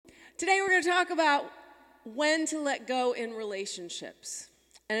Today we're going to talk about when to let go in relationships.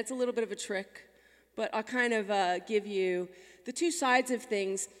 And it's a little bit of a trick, but I'll kind of give you the two sides of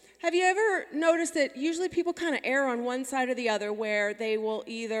things. Have you ever noticed that usually people kind of err on one side or the other, where they will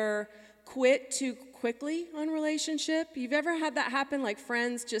either quit too quickly on relationship? You've ever had that happen, like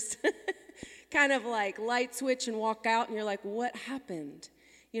friends just kind of like light switch and walk out, and you're like, what happened?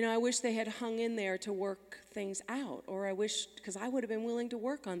 You know, I wish they had hung in there to work things out, or I wish, because I would have been willing to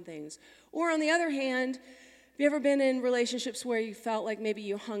work on things. Or on the other hand, have you ever been in relationships where you felt like maybe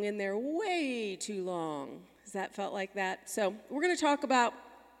you hung in there way too long? Has that felt like that? So we're going to talk about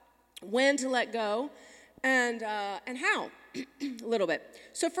when to let go and how, a little bit.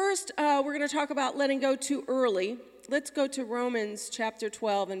 So first, we're going to talk about letting go too early. Let's go to Romans chapter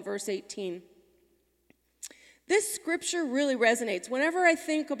 12 and verse 18. This scripture really resonates. Whenever I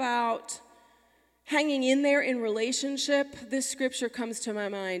think about hanging in there in relationship, this scripture comes to my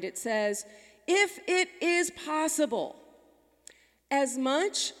mind. It says, if it is possible, as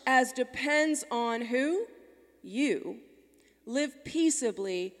much as depends on who? You, live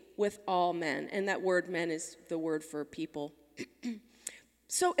peaceably with all men. And that word men is the word for people.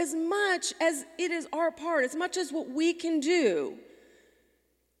 So as much as it is our part, as much as what we can do,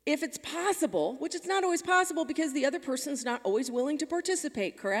 if it's possible, which it's not always possible because the other person's not always willing to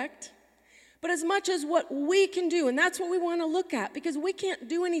participate, correct? But as much as what we can do, and that's what we want to look at, because we can't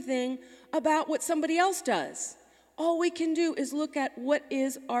do anything about what somebody else does. All we can do is look at what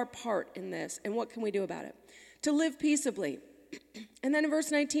is our part in this and what can we do about it. To live peaceably. And then in verse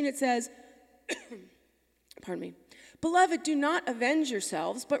 19 it says, pardon me, beloved, do not avenge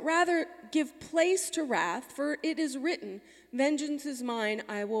yourselves, but rather give place to wrath, for it is written, vengeance is mine,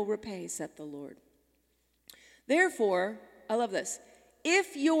 I will repay, saith the Lord. Therefore, I love this,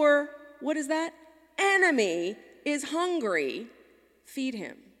 if your, what is that? Enemy is hungry, feed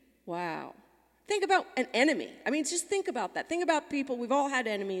him. Wow. Think about an enemy. I mean, just think about that. Think about people. We've all had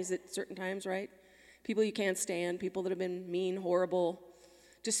enemies at certain times, right? People you can't stand, people that have been mean, horrible,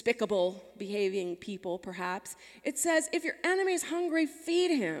 despicable behaving people, perhaps. It says, if your enemy is hungry,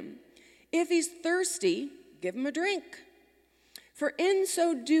 feed him. If he's thirsty, give him a drink. For in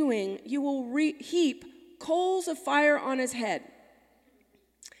so doing, you will heap coals of fire on his head.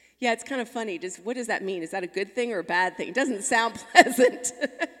 Yeah, it's kind of funny. What does that mean? Is that a good thing or a bad thing? It doesn't sound pleasant.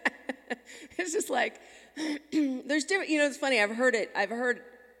 It's just like, there's different, it's funny. I've heard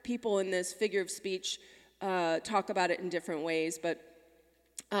people in this figure of speech talk about it in different ways, but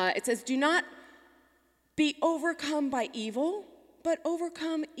it says, do not be overcome by evil, but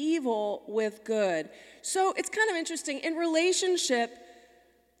overcome evil with good. So it's kind of interesting. In relationship,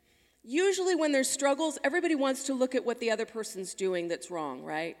 usually when there's struggles, everybody wants to look at what the other person's doing that's wrong,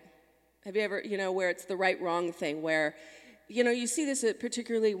 right? Have you ever, where it's the right, wrong thing, where, you see this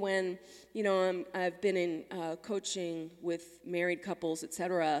particularly when, I've been in coaching with married couples,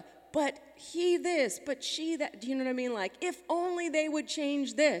 etc., but he this, but she that, do you know what I mean? Like, if only they would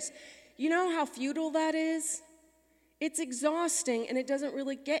change this. You know how futile that is? It's exhausting, and it doesn't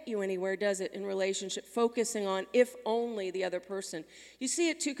really get you anywhere, does it, in relationship, focusing on if only the other person. You see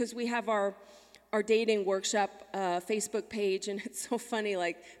it, too, because we have our dating workshop Facebook page, and it's so funny,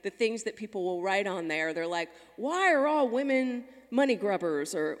 like, the things that people will write on there. They're like, why are all women money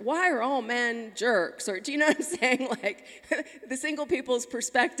grubbers, or why are all men jerks, or do you know what I'm saying? Like, the single people's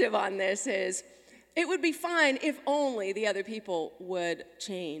perspective on this is, it would be fine if only the other people would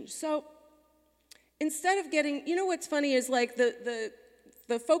change. So instead of getting, what's funny is like the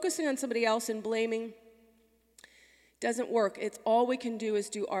focusing on somebody else and blaming doesn't work. It's all we can do is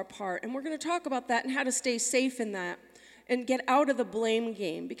do our part. And we're going to talk about that and how to stay safe in that and get out of the blame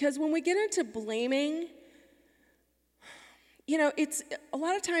game. Because when we get into blaming, it's a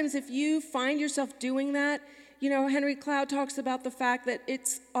lot of times if you find yourself doing that, Henry Cloud talks about the fact that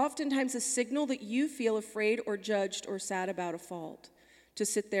it's oftentimes a signal that you feel afraid or judged or sad about a fault, to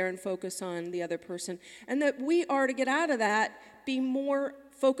sit there and focus on the other person. And that we are, to get out of that, be more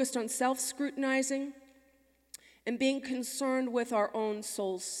focused on self-scrutinizing and being concerned with our own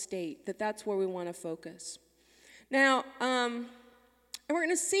soul's state, that's where we want to focus. Now, and we're going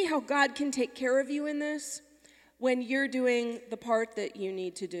to see how God can take care of you in this when you're doing the part that you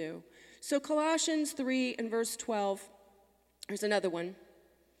need to do. So Colossians 3 and verse 12, there's another one.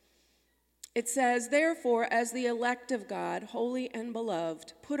 It says, therefore, as the elect of God, holy and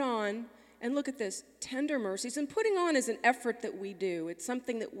beloved, put on, and look at this, tender mercies. And putting on is an effort that we do. It's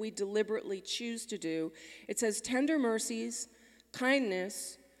something that we deliberately choose to do. It says tender mercies,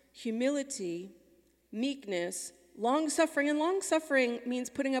 kindness, humility, meekness, long-suffering. And long-suffering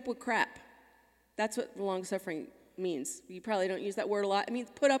means putting up with crap. That's what long-suffering means. You probably don't use that word a lot. It means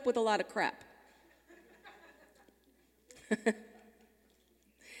put up with a lot of crap.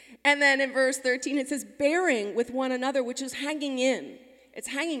 And then in verse 13, it says, bearing with one another, which is hanging in. It's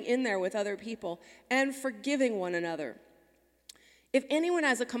hanging in there with other people, and forgiving one another. If anyone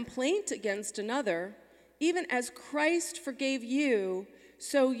has a complaint against another, even as Christ forgave you,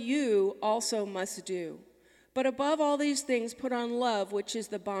 so you also must do. But above all these things, put on love, which is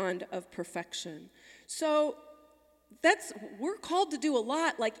the bond of perfection. So we're called to do a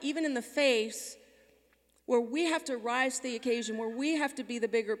lot, like even in the face, where we have to rise to the occasion, where we have to be the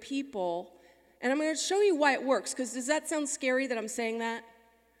bigger people. And I'm going to show you why it works, because does that sound scary that I'm saying that?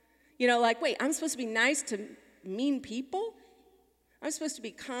 You know, like, wait, I'm supposed to be nice to mean people? I'm supposed to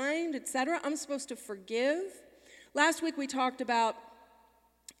be kind, etc. I'm supposed to forgive. Last week we talked about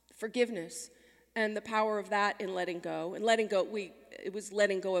forgiveness and the power of that in letting go. And letting go, it was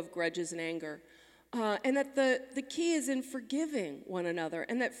letting go of grudges and anger. And that the key is in forgiving one another,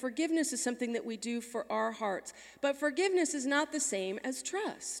 and that forgiveness is something that we do for our hearts. But forgiveness is not the same as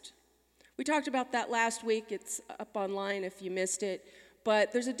trust. We talked about that last week. It's up online if you missed it.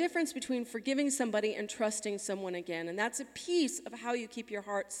 But there's a difference between forgiving somebody and trusting someone again. And that's a piece of how you keep your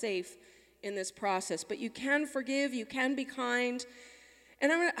heart safe in this process. But you can forgive, you can be kind.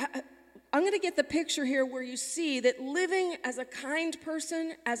 And I'm going to get the picture here where you see that living as a kind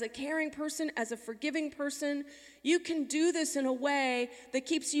person, as a caring person, as a forgiving person, you can do this in a way that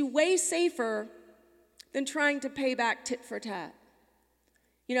keeps you way safer than trying to pay back tit for tat.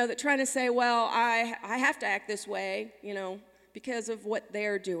 You know, that trying to say, well, I have to act this way, you know, because of what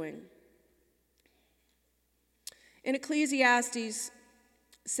they're doing. In Ecclesiastes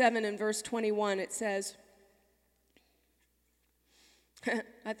 7 and verse 21, it says,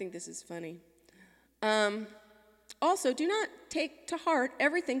 I think this is funny. Also, do not take to heart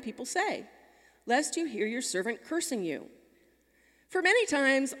everything people say, lest you hear your servant cursing you. For many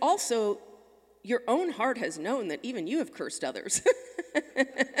times also your own heart has known that even you have cursed others.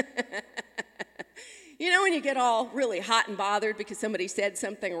 You know when you get all really hot and bothered because somebody said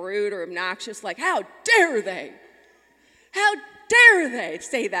something rude or obnoxious, like, how dare they? How dare they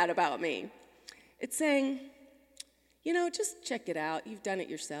say that about me? It's saying, you know, just check it out. You've done it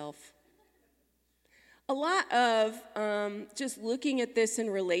yourself. A lot of just looking at this in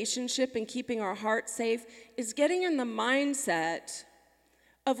relationship and keeping our heart safe is getting in the mindset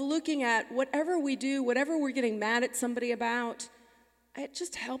of looking at whatever we do, whatever we're getting mad at somebody about. It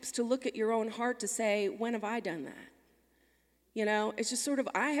just helps to look at your own heart to say, when have I done that? You know, it's just sort of,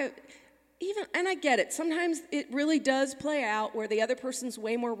 and I get it. Sometimes it really does play out where the other person's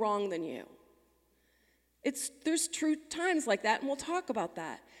way more wrong than you. There's true times like that, and we'll talk about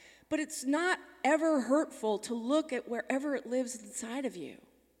that. But it's not ever hurtful to look at wherever it lives inside of you.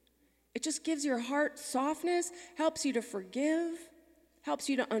 It just gives your heart softness, helps you to forgive, helps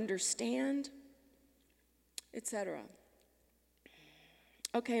you to understand, etc.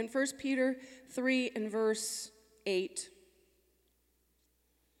 Okay, in 1 Peter 3 and verse 8.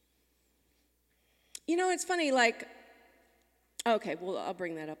 You know, it's funny, like, okay, well, I'll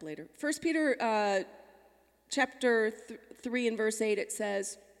bring that up later. 1 Peter chapter 3 and verse 8, it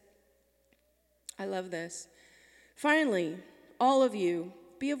says, I love this. Finally, all of you,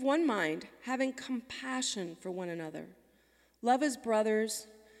 be of one mind, having compassion for one another. Love as brothers,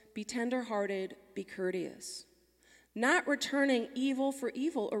 be tender-hearted, be courteous. Not returning evil for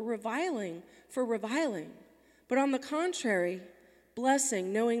evil or reviling for reviling, but on the contrary,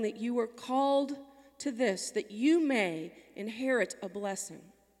 blessing, knowing that you were called to this, that you may inherit a blessing.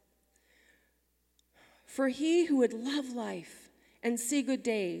 For he who would love life and see good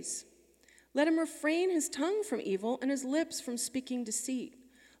days, let him refrain his tongue from evil and his lips from speaking deceit.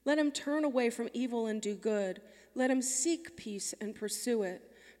 Let him turn away from evil and do good. Let him seek peace and pursue it.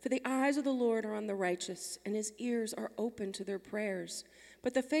 For the eyes of the Lord are on the righteous, and his ears are open to their prayers.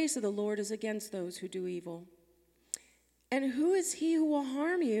 But the face of the Lord is against those who do evil. And who is he who will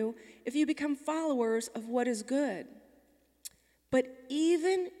harm you if you become followers of what is good? But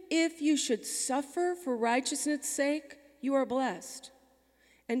even if you should suffer for righteousness' sake, you are blessed.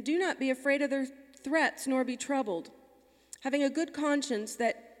 And do not be afraid of their threats, nor be troubled, having a good conscience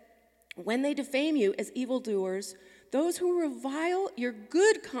that when they defame you as evildoers, those who revile your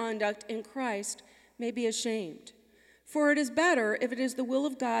good conduct in Christ may be ashamed. For it is better, if it is the will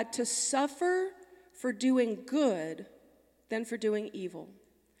of God, to suffer for doing good than for doing evil.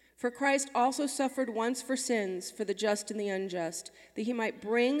 For Christ also suffered once for sins, for the just and the unjust, that he might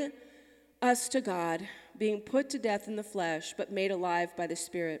bring us to God, being put to death in the flesh, but made alive by the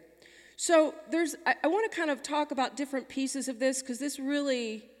Spirit. So I want to kind of talk about different pieces of this, because this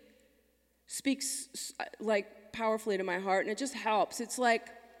really speaks like powerfully to my heart, and it just helps. It's like,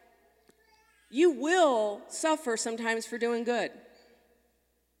 you will suffer sometimes for doing good.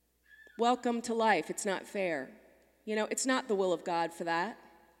 Welcome to life. It's not fair. It's not the will of God for that.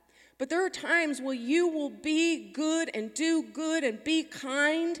 But there are times where you will be good and do good and be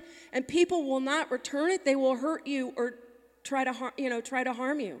kind, and people will not return it. They will hurt you or try to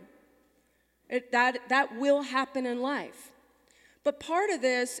harm you. That will happen in life. But part of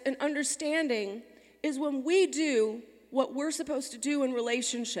this and understanding is when we do what we're supposed to do in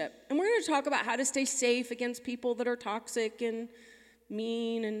relationship. And we're going to talk about how to stay safe against people that are toxic and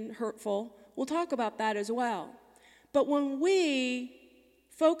mean and hurtful. We'll talk about that as well. But when we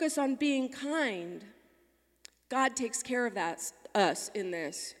focus on being kind, God takes care of us in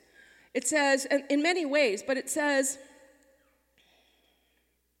this. It says, in many ways, but it says,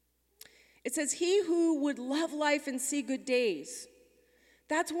 he who would love life and see good days.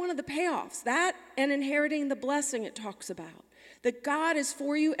 That's one of the payoffs. That and inheriting the blessing it talks about. That God is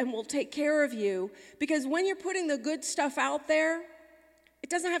for you and will take care of you. Because when you're putting the good stuff out there, it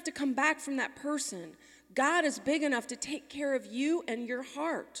doesn't have to come back from that person. God is big enough to take care of you and your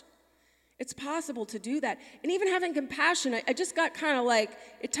heart. It's possible to do that. And even having compassion, I just got kind of like,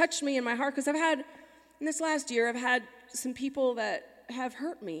 it touched me in my heart, because in this last year, I've had some people that have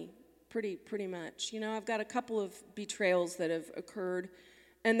hurt me pretty much. I've got a couple of betrayals that have occurred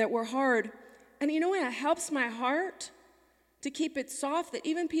and that were hard. And what? It helps my heart to keep it soft, that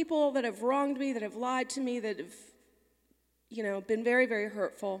even people that have wronged me, that have lied to me, that have, been very, very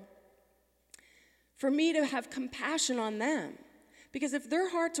hurtful, for me to have compassion on them. Because if their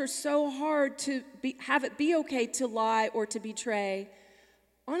hearts are so hard to have it be okay to lie or to betray,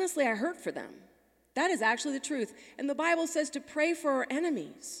 honestly, I hurt for them. That is actually the truth. And the Bible says to pray for our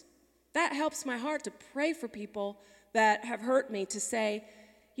enemies. That helps my heart, to pray for people that have hurt me, to say,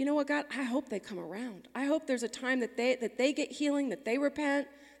 you know what, God, I hope they come around. I hope there's a time that they get healing, that they repent,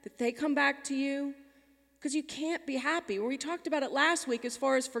 that they come back to you. Because you can't be happy. We talked about it last week as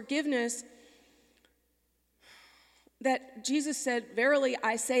far as forgiveness, that Jesus said, verily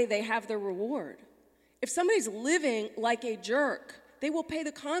I say they have their reward. If somebody's living like a jerk, they will pay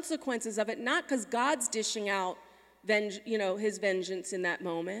the consequences of it, not because God's dishing out his vengeance in that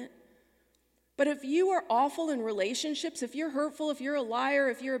moment. But if you are awful in relationships, if you're hurtful, if you're a liar,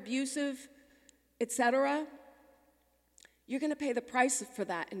 if you're abusive, etc., you're going to pay the price for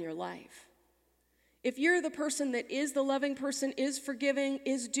that in your life. If you're the person that is the loving person, is forgiving,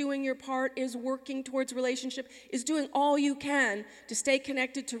 is doing your part, is working towards relationship, is doing all you can to stay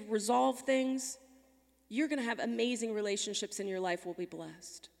connected, to resolve things, you're going to have amazing relationships and your life will be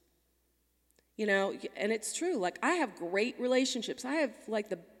blessed. And it's true. Like, I have great relationships. I have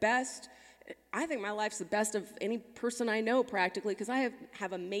the best. I think my life's the best of any person I know practically, because I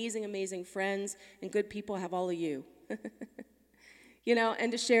have amazing, amazing friends and good people. I have all of you.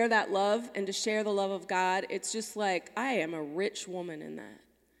 And to share that love and to share the love of God, it's just like, I am a rich woman in that.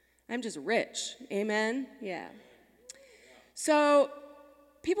 I'm just rich. Amen? Yeah. So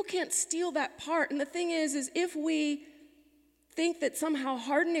people can't steal that part. And the thing is if we think that somehow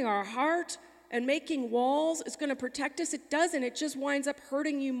hardening our heart and making walls is going to protect us, it doesn't. It just winds up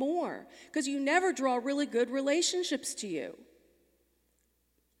hurting you more, because you never draw really good relationships to you.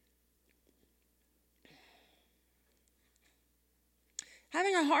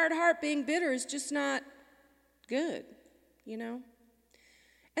 Having a hard heart, being bitter, is just not good, And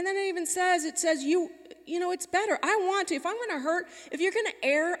then it says, it's better. If I'm going to hurt, if you're going to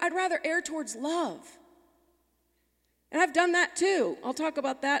err, I'd rather err towards love. And I've done that too. I'll talk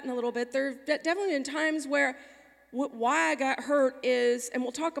about that in a little bit. There have definitely been times where why I got hurt is, and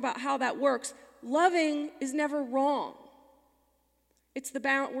we'll talk about how that works, loving is never wrong.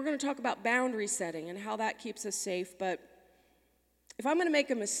 We're going to talk about boundary setting and how that keeps us safe, but if I'm going to make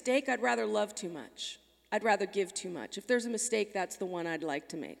a mistake, I'd rather love too much. I'd rather give too much. If there's a mistake, that's the one I'd like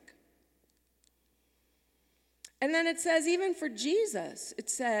to make. And then it says, even for Jesus, it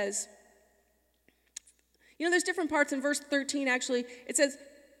says, there's different parts in verse 13, actually. It says,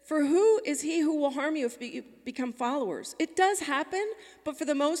 for who is he who will harm you if you become followers? It does happen, but for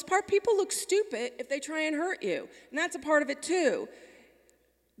the most part, people look stupid if they try and hurt you. And that's a part of it too.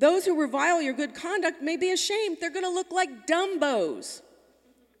 Those who revile your good conduct may be ashamed. They're going to look like Dumbos.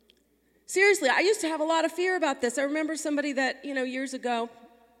 Seriously, I used to have a lot of fear about this. I remember somebody that, years ago,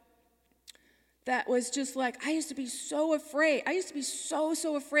 that was just like, I used to be so afraid. I used to be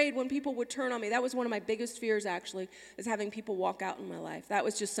so afraid when people would turn on me. That was one of my biggest fears, actually, is having people walk out in my life. That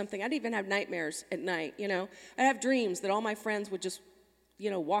was just something. I'd even have nightmares at night, I'd have dreams that all my friends would just,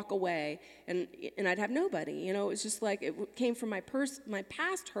 walk away, and I'd have nobody. It was just like, it came from my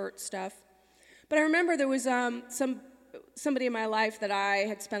past hurt stuff. But I remember there was somebody in my life that I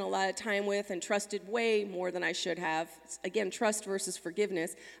had spent a lot of time with and trusted way more than I should have. Again, trust versus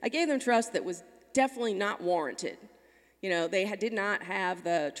forgiveness. I gave them trust that was definitely not warranted. You know, they did not have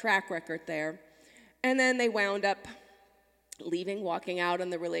the track record there. And then they wound up leaving, walking out in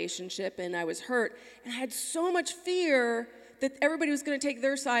the relationship, and I was hurt. And I had so much fear that everybody was going to take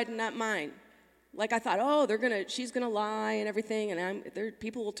their side and not mine. Like I thought, oh, she's gonna lie and everything, and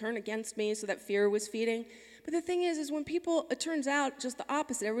people will turn against me. So that fear was feeding. But the thing is when people, it turns out just the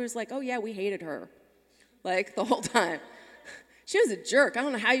opposite. Everybody was like, oh yeah, we hated her, like the whole time. She was a jerk. I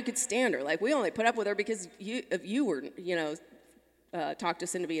don't know how you could stand her. Like we only put up with her because you were, talked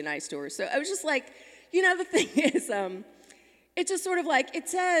us into being nice to her. So I was just like, the thing is, it's just sort of like it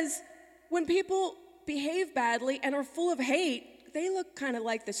says when people behave badly and are full of hate. They look kind of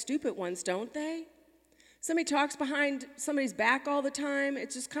like the stupid ones, don't they? Somebody talks behind somebody's back all the time.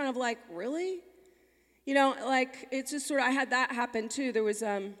 It's just kind of like, really? Like it's just sort of, I had that happen too. There was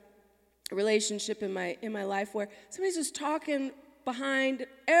a relationship in my life where somebody's just talking behind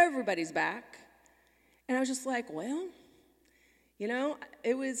everybody's back. And I was just like, well,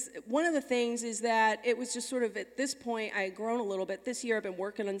 it was, one of the things is that it was just sort of at this point, I had grown a little bit. This year I've been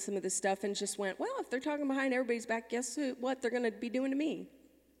working on some of this stuff and just went, well, if they're talking behind everybody's back, guess what they're going to be doing to me?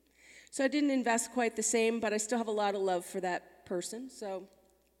 So I didn't invest quite the same, but I still have a lot of love for that person.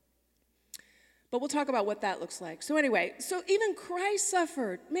 But we'll talk about what that looks like. So anyway, so even Christ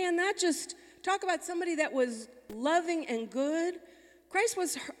suffered. Man, that just, talk about somebody that was loving and good. Christ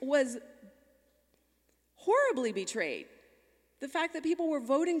was horribly betrayed. The fact that people were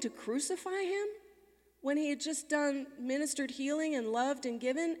voting to crucify him when he had just ministered healing and loved and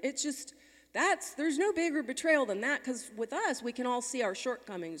given, it's just, there's no bigger betrayal than that, because with us, we can all see our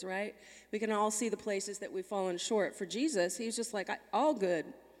shortcomings, right? We can all see the places that we've fallen short. For Jesus, he was just like, all good,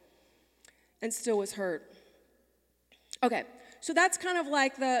 and still was hurt. Okay, so that's kind of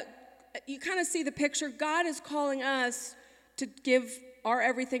like you kind of see the picture. God is calling us to give our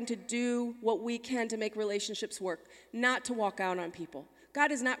everything, to do what we can to make relationships work, not to walk out on people.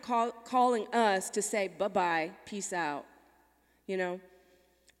 God is not calling us to say, bye-bye, peace out,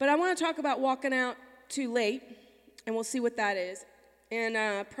 But I want to talk about walking out too late, and we'll see what that is.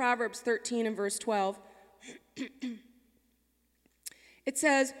 In Proverbs 13 and verse 12, it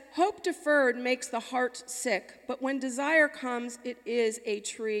says, hope deferred makes the heart sick, but when desire comes, it is a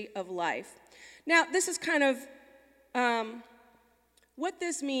tree of life. Now, this is kind of... what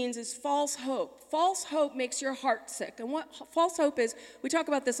this means is false hope. False hope makes your heart sick. And what false hope is, we talk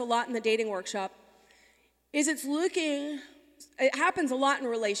about this a lot in the dating workshop, is it happens a lot in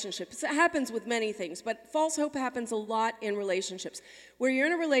relationships. It happens with many things, but false hope happens a lot in relationships, where you're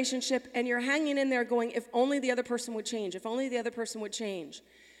in a relationship and you're hanging in there going, if only the other person would change, if only the other person would change.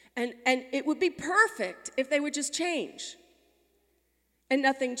 And it would be perfect if they would just change. And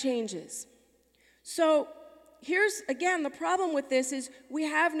nothing changes. So here's, again, the problem with this is we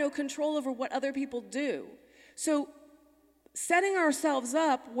have no control over what other people do. So setting ourselves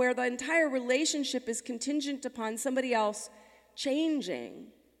up where the entire relationship is contingent upon somebody else changing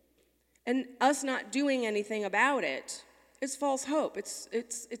and us not doing anything about it is false hope. It's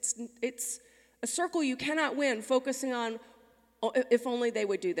a circle you cannot win focusing on, oh, if only they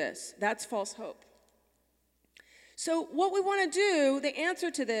would do this. That's false hope. So what we want to do, the answer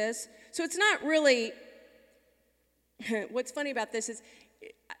to this, so it's not really... What's funny about this is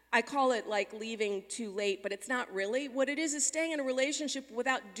I call it like leaving too late, but it's not really. What it is staying in a relationship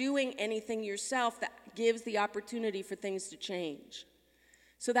without doing anything yourself that gives the opportunity for things to change.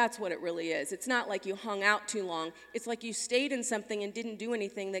 So that's what it really is. It's not like you hung out too long. It's like you stayed in something and didn't do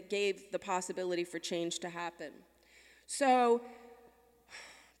anything that gave the possibility for change to happen. So,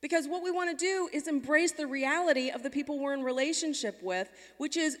 because what we want to do is embrace the reality of the people we're in relationship with,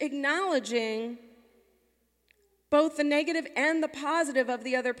 which is acknowledging both the negative and the positive of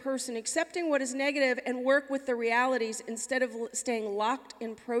the other person, accepting what is negative and work with the realities instead of staying locked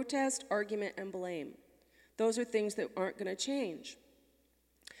in protest, argument, and blame. Those are things that aren't going to change.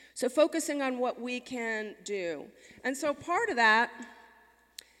 So focusing on what we can do. And so part of that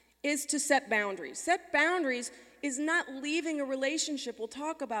is to set boundaries. Set boundaries is not leaving a relationship. We'll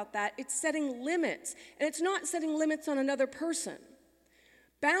talk about that. It's setting limits. And it's not setting limits on another person.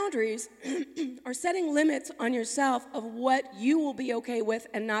 Boundaries are setting limits on yourself of what you will be okay with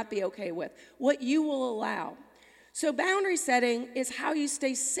and not be okay with, what you will allow. So boundary setting is how you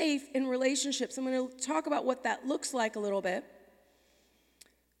stay safe in relationships. I'm going to talk about what that looks like a little bit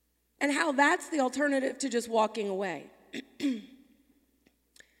and how that's the alternative to just walking away.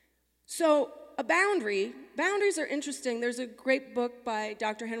 So boundaries are interesting. There's a great book by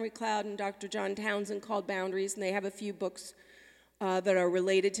Dr. Henry Cloud and Dr. John Townsend called Boundaries, and they have a few books that are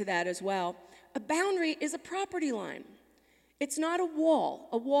related to that as well. A boundary is a property line. It's not a wall.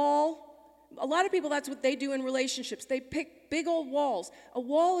 A lot of people, that's what they do in relationships. They pick big old walls. A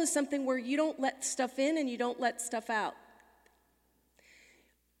wall is something where you don't let stuff in and you don't let stuff out.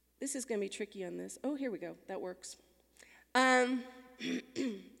 This is going to be tricky on this. Oh, here we go. That works. Hold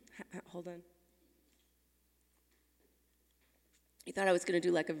on. You thought I was going to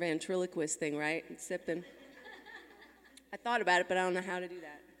do like a ventriloquist thing, right? And sipping. I thought about it, but I don't know how to do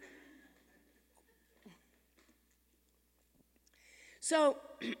that. So,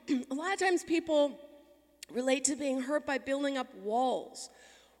 a lot of times people relate to being hurt by building up walls.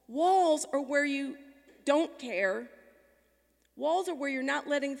 Walls are where you don't care. Walls are where you're not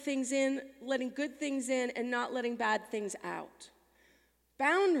letting things in, letting good things in, and not letting bad things out.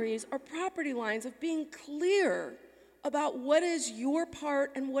 Boundaries are property lines of being clear about what is your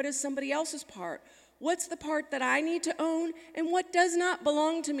part and what is somebody else's part. What's the part that I need to own, and what does not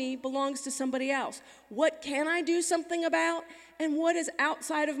belong to me belongs to somebody else? What can I do something about, and what is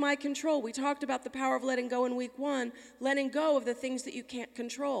outside of my control? We talked about the power of letting go in week 1, letting go of the things that you can't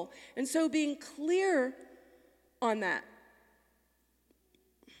control. And so being clear on that.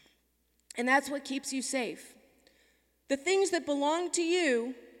 And that's what keeps you safe. The things that belong to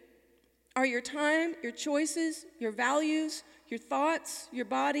you are your time, your choices, your values, your thoughts, your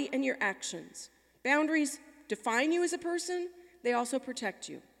body, and your actions. Boundaries define you as a person. They also protect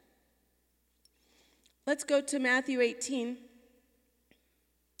you. Let's go to Matthew 18.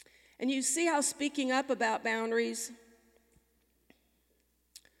 And you see how speaking up about boundaries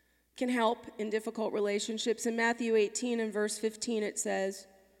can help in difficult relationships. In Matthew 18 and verse 15 it says,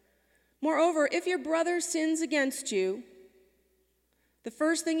 "Moreover, if your brother sins against you, the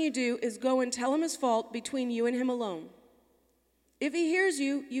first thing you do is go and tell him his fault between you and him alone. If he hears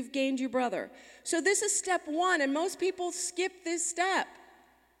you, you've gained your brother." So this is step 1, and most people skip this step.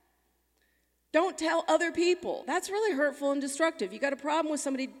 Don't tell other people. That's really hurtful and destructive. You got a problem with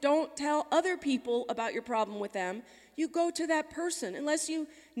somebody, don't tell other people about your problem with them. You go to that person, unless you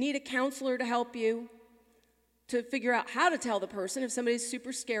need a counselor to help you to figure out how to tell the person. If somebody's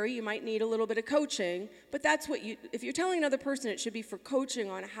super scary, you might need a little bit of coaching, but that's what if you're telling another person, it should be for coaching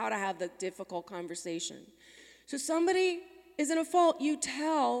on how to have the difficult conversation. So somebody is in a fault, you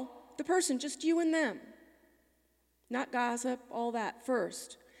tell the person, just you and them. Not gossip, all that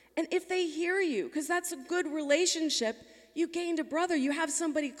first. And if they hear you, because that's a good relationship, you gained a brother, you have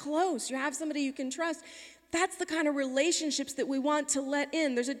somebody close, you have somebody you can trust. That's the kind of relationships that we want to let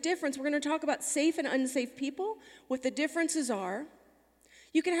in. There's a difference. We're going to talk about safe and unsafe people, what the differences are.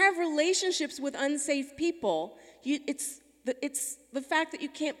 You can have relationships with unsafe people. It's the fact that you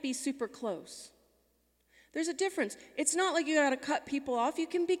can't be super close. There's a difference. It's not like you got to cut people off. You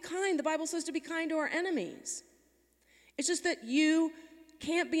can be kind. The Bible says to be kind to our enemies. It's just that you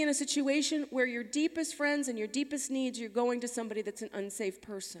can't be in a situation where your deepest friends and your deepest needs, you're going to somebody that's an unsafe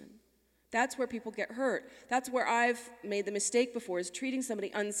person. That's where people get hurt. That's where I've made the mistake before, is treating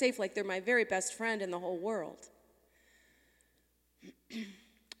somebody unsafe like they're my very best friend in the whole world.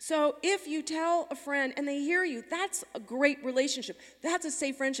 So if you tell a friend and they hear you, that's a great relationship. That's a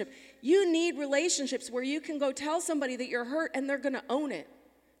safe friendship. You need relationships where you can go tell somebody that you're hurt and they're going to own it.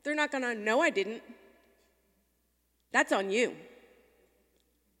 They're not going to, "No, I didn't." That's on you.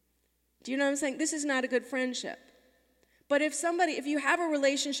 Do you know what I'm saying? This is not a good friendship. But if you have a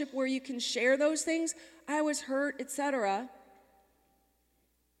relationship where you can share those things, "I was hurt," etc.,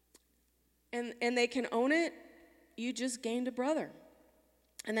 and they can own it, you just gained a brother.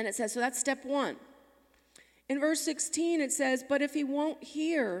 And then it says, so that's step 1. In verse 16 it says, "But if he won't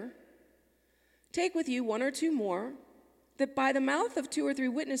hear, take with you 1 or 2 more, that by the mouth of 2 or 3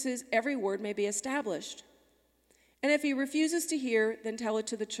 witnesses every word may be established. And if he refuses to hear, then tell it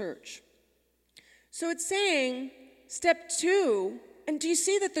to the church." So it's saying, step 2, and do you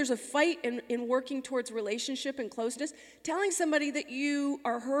see that there's a fight in working towards relationship and closeness? Telling somebody that you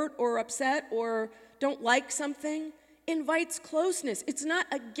are hurt or upset or don't like something invites closeness. It's not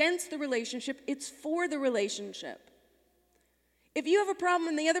against the relationship, it's for the relationship. If you have a problem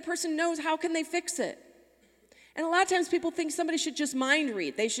and the other person knows, how can they fix it? And a lot of times people think somebody should just mind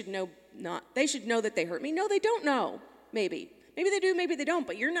read. They should know that they hurt me. No, they don't know, maybe. Maybe they do, maybe they don't,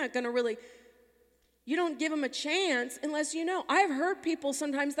 but you're not going to really... You don't give them a chance unless you know. I've hurt people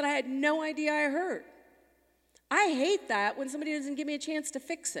sometimes that I had no idea I hurt. I hate that when somebody doesn't give me a chance to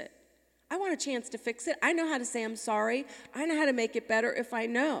fix it. I want a chance to fix it. I know how to say I'm sorry. I know how to make it better if I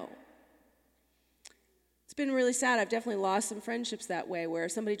know. It's been really sad. I've definitely lost some friendships that way, where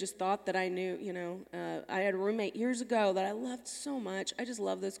somebody just thought that I knew, I had a roommate years ago that I loved so much. I just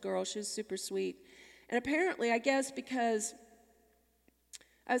love this girl. She was super sweet. And apparently, I guess because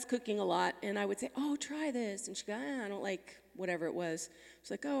I was cooking a lot, and I would say, oh, try this. And she'd go, I don't like whatever it was.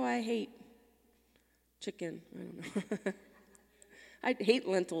 She's like, oh, I hate chicken. I don't know. I hate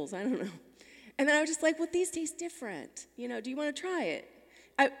lentils. I don't know. And then I was just like, well, these taste different. Do you want to try it?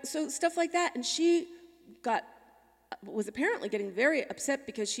 So stuff like that. And she was apparently getting very upset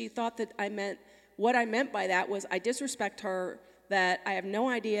because she thought that what I meant by that was I disrespect her, that I have no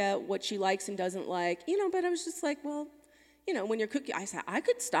idea what she likes and doesn't like, but I was just like, well, when you're cooking, I said, I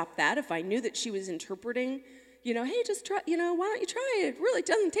could stop that if I knew that she was interpreting, hey, just try, why don't you try it? It really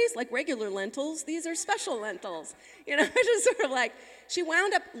doesn't taste like regular lentils. These are special lentils. Just sort of like, she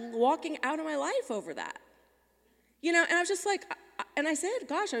wound up walking out of my life over that. And I was just like, and I said,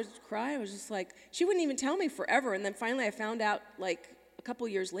 gosh, I was crying. I was just like, she wouldn't even tell me forever. And then finally I found out like a couple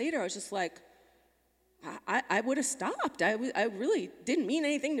years later, I was just like, I would have stopped. I really didn't mean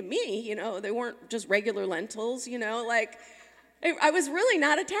anything to me. They weren't just regular lentils, like I was really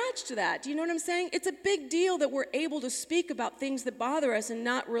not attached to that. Do you know what I'm saying? It's a big deal that we're able to speak about things that bother us and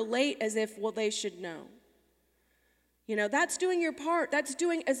not relate as if, well, they should know. That's doing your part. That's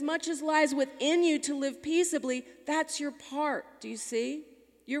doing as much as lies within you to live peaceably. That's your part. Do you see?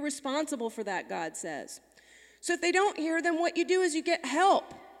 You're responsible for that, God says. So if they don't hear, then what you do is you get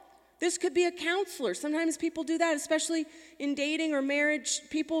help. This could be a counselor. Sometimes people do that, especially in dating or marriage,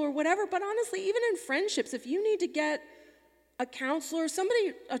 people or whatever. But honestly, even in friendships, if you need to get a counselor,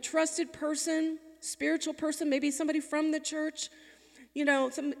 somebody, a trusted person, spiritual person, maybe somebody from the church,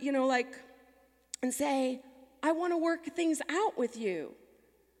 and say, I want to work things out with you.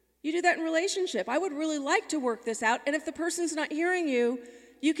 You do that in relationship. I would really like to work this out. And if the person's not hearing you,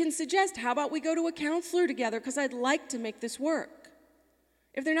 you can suggest, how about we go to a counselor together because I'd like to make this work.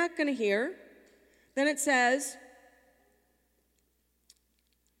 If they're not going to hear, then it says,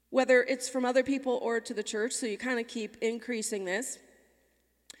 whether it's from other people or to the church, so you kind of keep increasing this.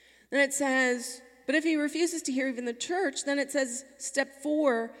 Then it says, but if he refuses to hear even the church, then it says, step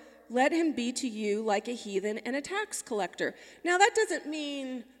 4, let him be to you like a heathen and a tax collector. Now, that doesn't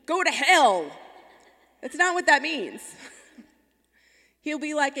mean go to hell. That's not what that means. He'll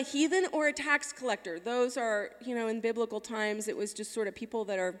be like a heathen or a tax collector. Those are, in biblical times, it was just sort of people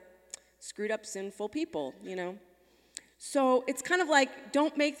that are screwed up, sinful people, So it's kind of like,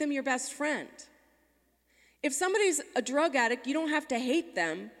 don't make them your best friend. If somebody's a drug addict, you don't have to hate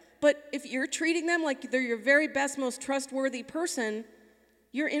them. But if you're treating them like they're your very best, most trustworthy person,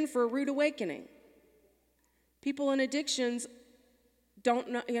 you're in for a rude awakening. People in addictions don't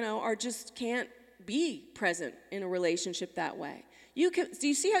know, or just can't be present in a relationship that way. Do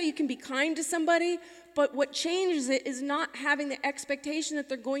you see how you can be kind to somebody, but what changes it is not having the expectation that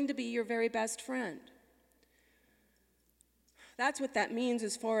they're going to be your very best friend. That's what that means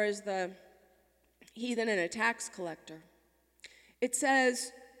as far as the heathen and a tax collector. It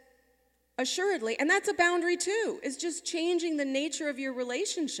says, assuredly, and that's a boundary too, is just changing the nature of your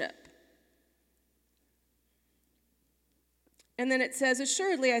relationship. And then it says,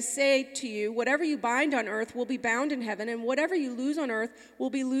 assuredly, I say to you, whatever you bind on earth will be bound in heaven, and whatever you loose on earth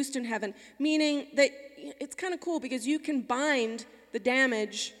will be loosed in heaven. Meaning that it's kind of cool because you can bind the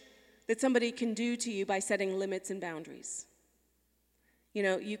damage that somebody can do to you by setting limits and boundaries.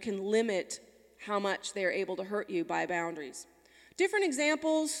 You can limit how much they're able to hurt you by boundaries. Different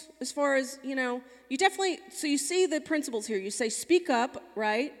examples as far as, so you see the principles here. You say, speak up,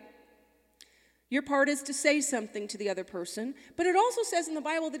 right? Your part is to say something to the other person. But it also says in the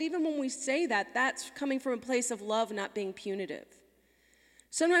Bible that even when we say that, that's coming from a place of love, not being punitive.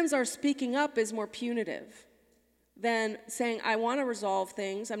 Sometimes our speaking up is more punitive than saying, I want to resolve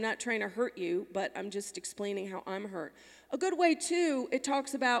things. I'm not trying to hurt you, but I'm just explaining how I'm hurt. A good way, too, when it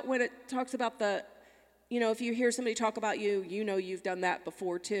talks about the, if you hear somebody talk about you, you've done that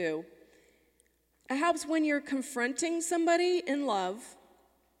before, too. It helps when you're confronting somebody in love.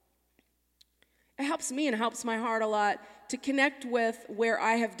 It helps me and helps my heart a lot to connect with where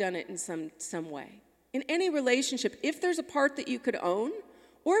I have done it in some way. In any relationship, if there's a part that you could own,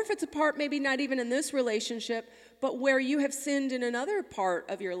 or if it's a part maybe not even in this relationship, but where you have sinned in another part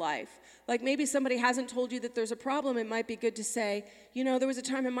of your life. Like maybe somebody hasn't told you that there's a problem, it might be good to say, there was a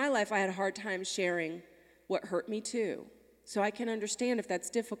time in my life I had a hard time sharing what hurt me too. So I can understand if that's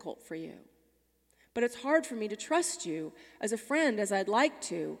difficult for you. But it's hard for me to trust you as a friend as I'd like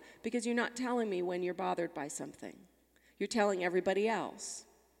to, because you're not telling me when you're bothered by something. You're telling everybody else.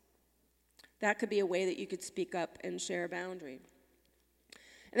 That could be a way that you could speak up and share a boundary.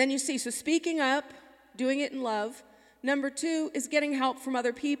 And then you see, so speaking up doing it in love. Number 2 is getting help from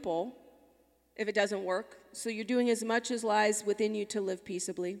other people if it doesn't work. So you're doing as much as lies within you to live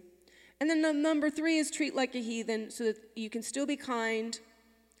peaceably. And then number 3 is treat like a heathen so that you can still be kind,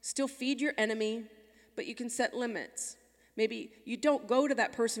 still feed your enemy, but you can set limits. Maybe you don't go to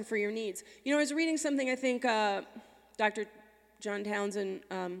that person for your needs. You know, I was reading something I think Dr. John Townsend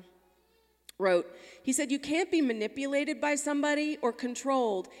wrote. He said, you can't be manipulated by somebody or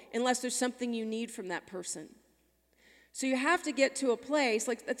controlled unless there's something you need from that person. So you have to get to a place,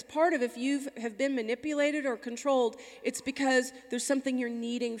 like that's part of if you have been manipulated or controlled, it's because there's something you're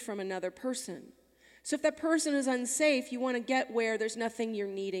needing from another person. So if that person is unsafe, you want to get where there's nothing you're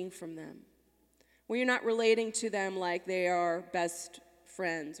needing from them, where you're not relating to them like they are best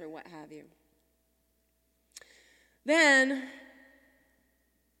friends or what have you. Then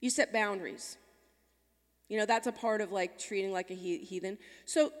you set boundaries. You know, that's a part of like treating like a heathen.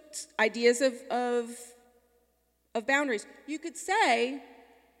 So ideas of boundaries. You could say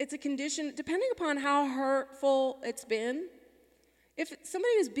it's a condition, depending upon how hurtful it's been. If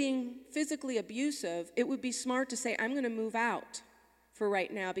somebody is being physically abusive, it would be smart to say, I'm going to move out for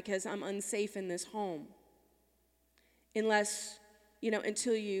right now because I'm unsafe in this home. Unless,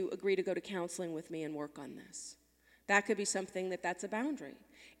 until you agree to go to counseling with me and work on this. That could be something that's a boundary.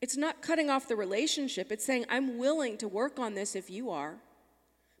 It's not cutting off the relationship. It's saying, I'm willing to work on this if you are.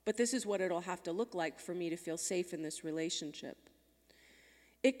 But this is what it'll have to look like for me to feel safe in this relationship.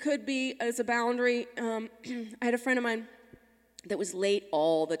 It could be as a boundary. I had a friend of mine that was late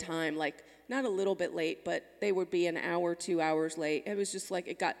all the time, like not a little bit late, but they would be an hour, 2 hours late. It was just like,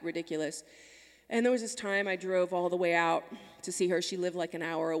 it got ridiculous. And there was this time I drove all the way out to see her. She lived like an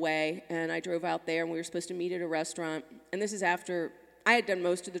hour away, and I drove out there, and we were supposed to meet at a restaurant. And this is after I had done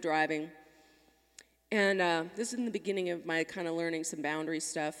most of the driving. And this is in the beginning of my kind of learning some boundary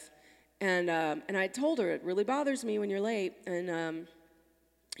stuff. And I told her, it really bothers me when you're late. And, I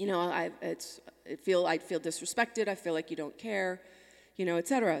feel disrespected. I feel like you don't care, et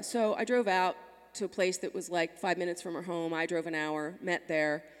cetera. So I drove out to a place that was like 5 minutes from her home. I drove an hour, met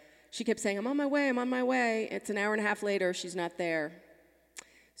there. She kept saying, I'm on my way. It's an hour and a half later. She's not there.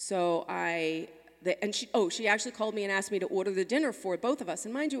 So she actually called me and asked me to order the dinner for both of us.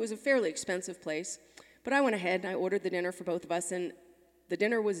 And mind you, it was a fairly expensive place. But I went ahead and I ordered the dinner for both of us, and the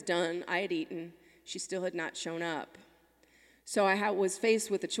dinner was done. I had eaten. She still had not shown up. So I was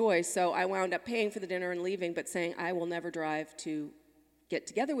faced with a choice. So I wound up paying for the dinner and leaving, but saying, I will never drive to get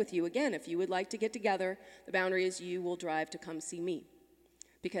together with you again. If you would like to get together, the boundary is you will drive to come see me.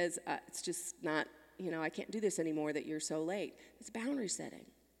 Because it's just not, I can't do this anymore that you're so late. It's boundary setting,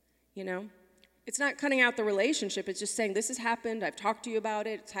 It's not cutting out the relationship. It's just saying, this has happened. I've talked to you about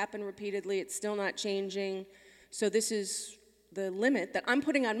it. It's happened repeatedly. It's still not changing. So this is the limit that I'm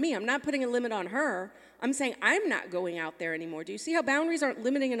putting on me. I'm not putting a limit on her. I'm saying I'm not going out there anymore. Do you see how boundaries aren't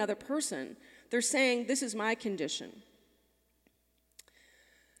limiting another person? They're saying, this is my condition.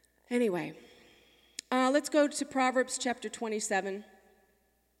 Anyway, let's go to Proverbs chapter 27.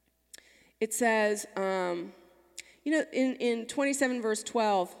 It says, in 27 verse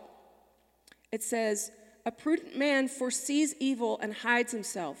 12, it says, a prudent man foresees evil and hides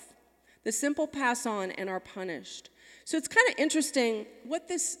himself. The simple pass on and are punished. So it's kind of interesting what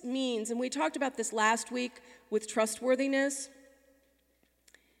this means, and we talked about this last week with trustworthiness.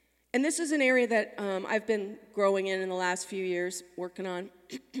 And this is an area that I've been growing in the last few years, working on.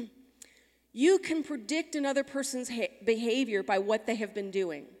 You can predict another person's behavior by what they have been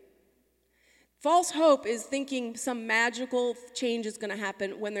doing. False hope is thinking some magical change is going to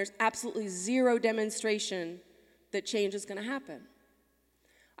happen when there's absolutely zero demonstration that change is going to happen.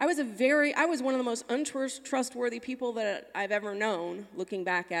 I was one of the most untrustworthy people that I've ever known, looking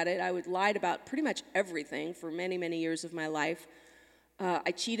back at it. I lied about pretty much everything for many, many years of my life.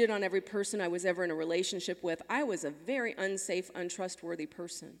 I cheated on every person I was ever in a relationship with. I was a very unsafe, untrustworthy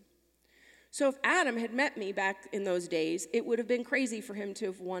person. So if Adam had met me back in those days, it would have been crazy for him to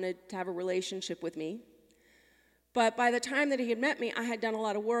have wanted to have a relationship with me. But by the time that he had met me, I had done a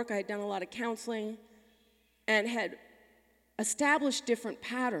lot of work, I had done a lot of counseling, and had established different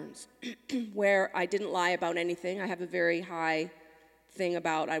patterns where I didn't lie about anything. I have a very high thing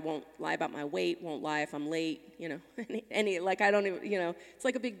about I won't lie about my weight, won't lie if I'm late, I don't even, it's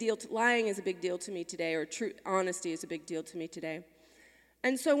like a big deal. Lying is a big deal to me today, or true honesty is a big deal to me today.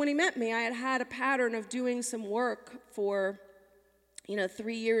 And so when he met me, I had a pattern of doing some work for,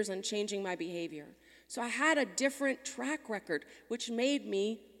 3 years on changing my behavior. So I had a different track record, which made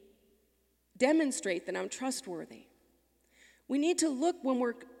me demonstrate that I'm trustworthy. We need to look when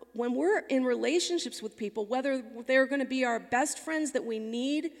we're when we're in relationships with people, whether they're going to be our best friends that we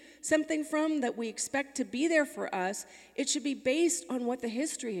need something from, that we expect to be there for us, it should be based on what the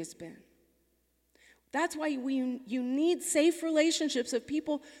history has been. That's why you need safe relationships of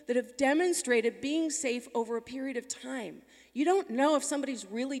people that have demonstrated being safe over a period of time. You don't know if somebody's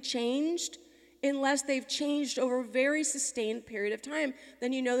really changed unless they've changed over a very sustained period of time.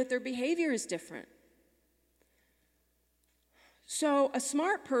 Then you know that their behavior is different. So a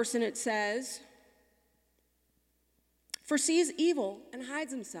smart person, it says, foresees evil and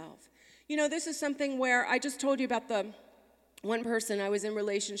hides himself. You know, this is something where I just told you about the one person I was in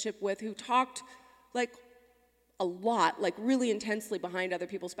relationship with who talked like a lot, like really intensely behind other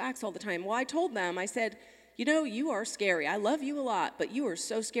people's backs all the time. Well, I told them, I said, you know, you are scary. I love you a lot, but you are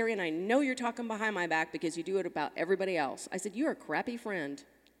so scary, and I know you're talking behind my back because you do it about everybody else. I said, you're a crappy friend,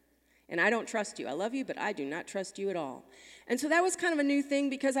 and I don't trust you. I love you, but I do not trust you at all. And so that was kind of a new thing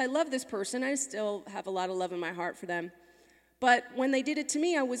because I love this person. I still have a lot of love in my heart for them. But when they did it to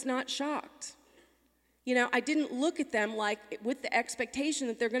me, I was not shocked. You know, I didn't look at them like with the expectation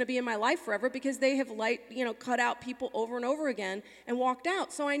that they're going to be in my life forever because they have cut out people over and over again and walked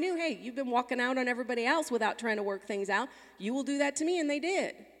out. So I knew, hey, you've been walking out on everybody else without trying to work things out. You will do that to me, and they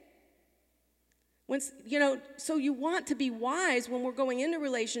did. So you want to be wise when we're going into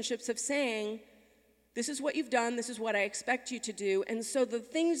relationships of saying, this is what you've done, this is what I expect you to do. And so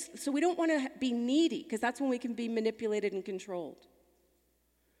we don't want to be needy because that's when we can be manipulated and controlled.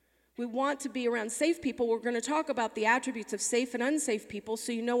 We want to be around safe people. We're going to talk about the attributes of safe and unsafe people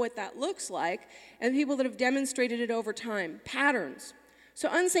so you know what that looks like, and people that have demonstrated it over time. Patterns. So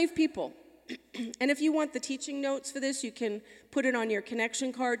unsafe people. And if you want the teaching notes for this, you can put it on your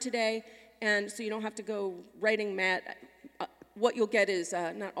connection card today, and so you don't have to go writing Matt. What you'll get is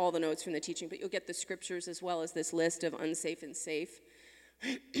not all the notes from the teaching, but you'll get the scriptures as well as this list of unsafe and safe.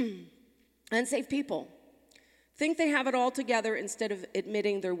 Unsafe people. Think they have it all together instead of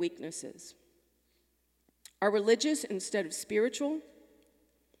admitting their weaknesses. Are religious instead of spiritual.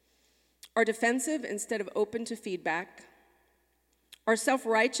 Are defensive instead of open to feedback. Are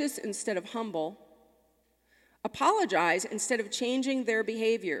self-righteous instead of humble. Apologize instead of changing their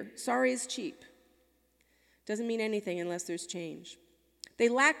behavior. Sorry is cheap. Doesn't mean anything unless there's change. They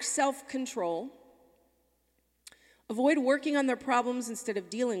lack self-control. Avoid working on their problems instead of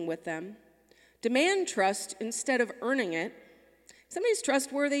dealing with them. Demand trust instead of earning it. If somebody's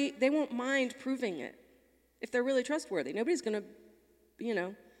trustworthy, they won't mind proving it. If they're really trustworthy, nobody's going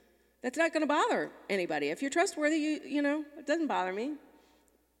to, that's not going to bother anybody. If you're trustworthy, it doesn't bother me.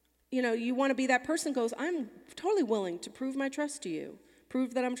 You want to be that person who goes, I'm totally willing to prove my trust to you.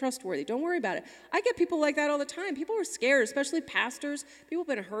 Prove that I'm trustworthy. Don't worry about it. I get people like that all the time. People are scared, especially pastors. People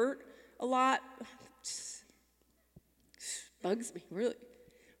have been hurt a lot. Just bugs me, really.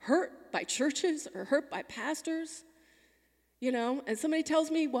 Hurt by churches or hurt by pastors, and somebody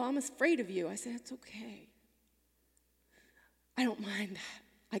tells me, well, I'm afraid of you. I say, it's okay. I don't mind that.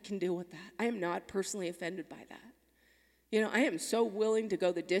 I can deal with that. I am not personally offended by that. I am so willing to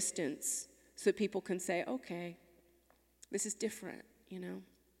go the distance so people can say, okay, this is different,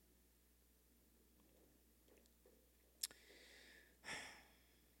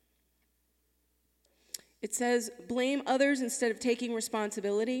 It says, blame others instead of taking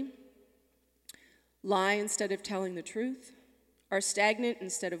responsibility, lie instead of telling the truth, are stagnant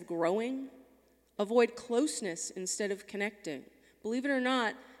instead of growing, avoid closeness instead of connecting. Believe it or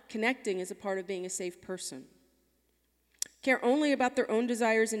not, connecting is a part of being a safe person. Care only about their own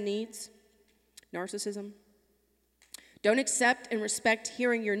desires and needs, narcissism. Don't accept and respect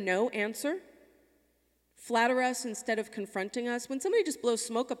hearing your no answer. Flatter us instead of confronting us. When somebody just blows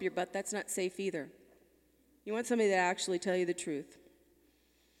smoke up your butt, that's not safe either. You want somebody that actually tell you the truth.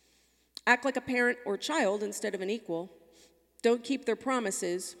 Act like a parent or child instead of an equal. Don't keep their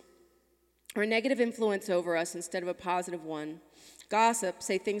promises, or a negative influence over us instead of a positive one. Gossip,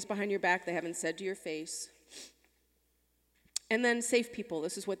 say things behind your back they haven't said to your face. And then safe people,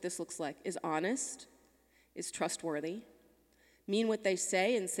 this is what this looks like, is honest, is trustworthy, mean what they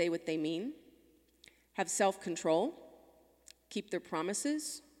say and say what they mean, have self-control, keep their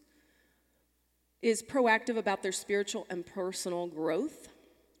promises, is proactive about their spiritual and personal growth,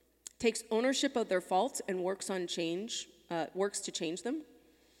 takes ownership of their faults and works to change them,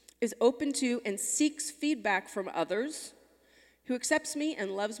 is open to and seeks feedback from others, who accepts me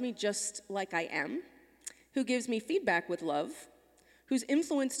and loves me just like I am, who gives me feedback with love, whose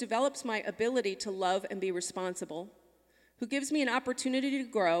influence develops my ability to love and be responsible, who gives me an opportunity to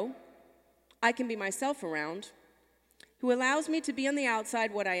grow, I can be myself around, who allows me to be on the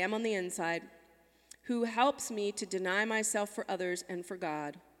outside what I am on the inside, who helps me to deny myself for others and for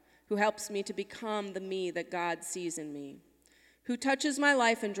God, who helps me to become the me that God sees in me, who touches my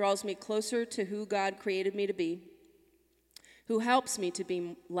life and draws me closer to who God created me to be, who helps me to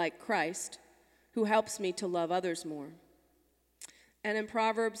be like Christ, who helps me to love others more. And in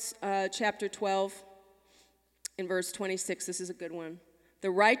Proverbs chapter 12, in verse 26, this is a good one.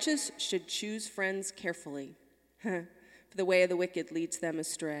 The righteous should choose friends carefully, for the way of the wicked leads them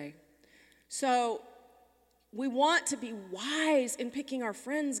astray. So we want to be wise in picking our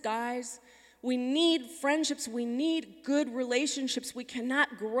friends, guys. We need friendships. We need good relationships. We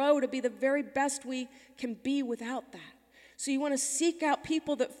cannot grow to be the very best we can be without that. So you want to seek out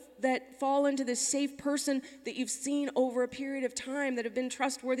people that fall into this safe person that you've seen over a period of time, that have been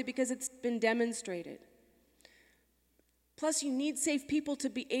trustworthy because it's been demonstrated. Plus, you need safe people to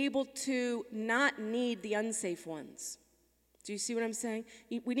be able to not need the unsafe ones. Do you see what I'm saying?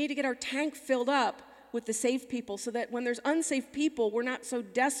 We need to get our tank filled up with the safe people so that when there's unsafe people, we're not so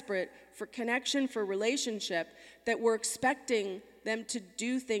desperate for connection, for relationship, that we're expecting them to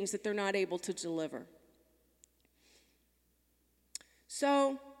do things that they're not able to deliver.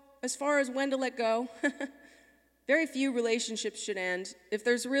 So, as far as when to let go, very few relationships should end. If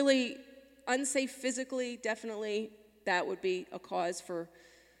there's really unsafe physically, definitely that would be a cause for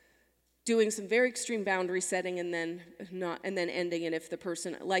doing some very extreme boundary setting and then ending it if the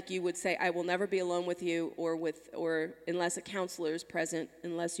person, like you would say, I will never be alone with you, or unless a counselor is present,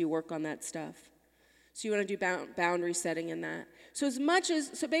 unless you work on that stuff. So you want to do boundary setting in that.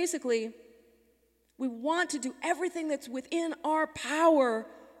 So basically, we want to do everything that's within our power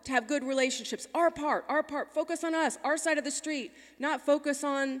to have good relationships. Our part. Focus on us, our side of the street. Not focus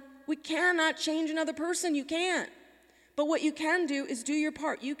on, we cannot change another person. You can't. But what you can do is do your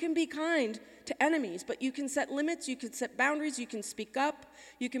part. You can be kind to enemies, but you can set limits, you can set boundaries, you can speak up,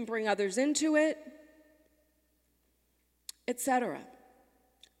 you can bring others into it, etc.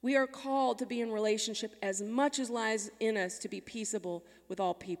 We are called to be in relationship as much as lies in us to be peaceable with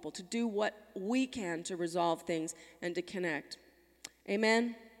all people, to do what we can to resolve things and to connect.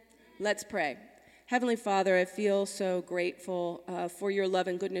 Amen? Let's pray. Heavenly Father, I feel so grateful for your love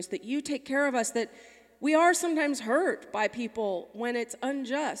and goodness, that you take care of us, that we are sometimes hurt by people when it's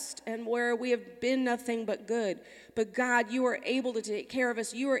unjust and where we have been nothing but good. But God, you are able to take care of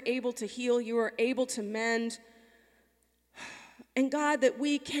us. You are able to heal. You are able to mend. And God, that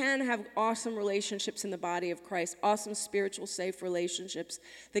we can have awesome relationships in the body of Christ, awesome spiritual, safe relationships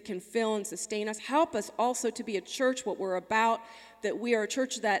that can fill and sustain us. Help us also to be a church, what we're about, that we are a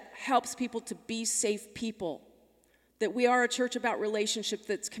church that helps people to be safe people. That we are a church about relationship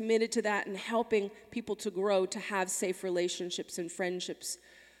that's committed to that and helping people to grow, to have safe relationships and friendships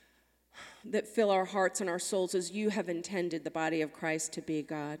that fill our hearts and our souls as you have intended the body of Christ to be,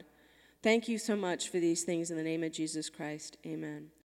 God. Thank you so much for these things in the name of Jesus Christ. Amen.